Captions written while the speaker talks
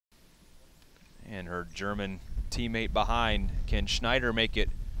And her German teammate behind. Can Schneider make it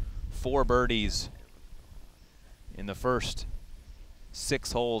 4 birdies in the first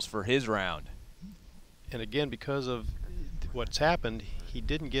 6 holes for his round? And again, because of what's happened, he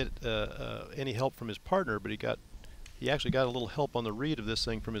didn't get any help from his partner, but he actually got a little help on the read of this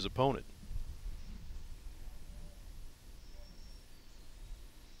thing from his opponent.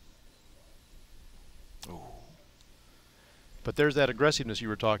 Ooh. But there's that aggressiveness you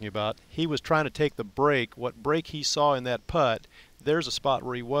were talking about. He was trying to take the break. What break he saw in that putt, there's a spot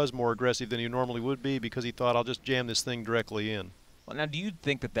where he was more aggressive than he normally would be because he thought, I'll just jam this thing directly in. Well, now, do you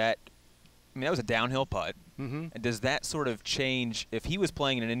think that I mean, that was a downhill putt. Mm-hmm. And does that sort of change, if he was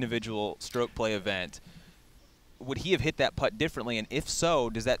playing in an individual stroke play event, would he have hit that putt differently? And if so,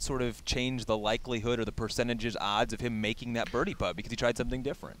 does that sort of change the likelihood or the percentages odds of him making that birdie putt because he tried something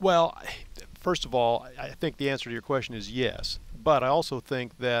different? Well, first of all, I think the answer to your question is yes. But I also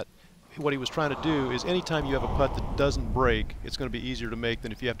think that what he was trying to do is anytime you have a putt that doesn't break, it's going to be easier to make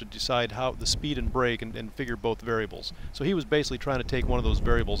than if you have to decide how the speed and break and figure both variables. So he was basically trying to take one of those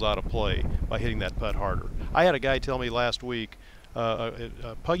variables out of play by hitting that putt harder. I had a guy tell me last week,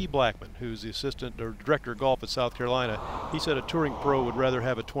 Puggy Blackmon, who's the assistant or director of golf at South Carolina, he said a touring pro would rather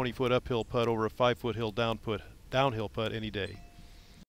have a 20-foot uphill putt over a 5-foot downhill putt any day.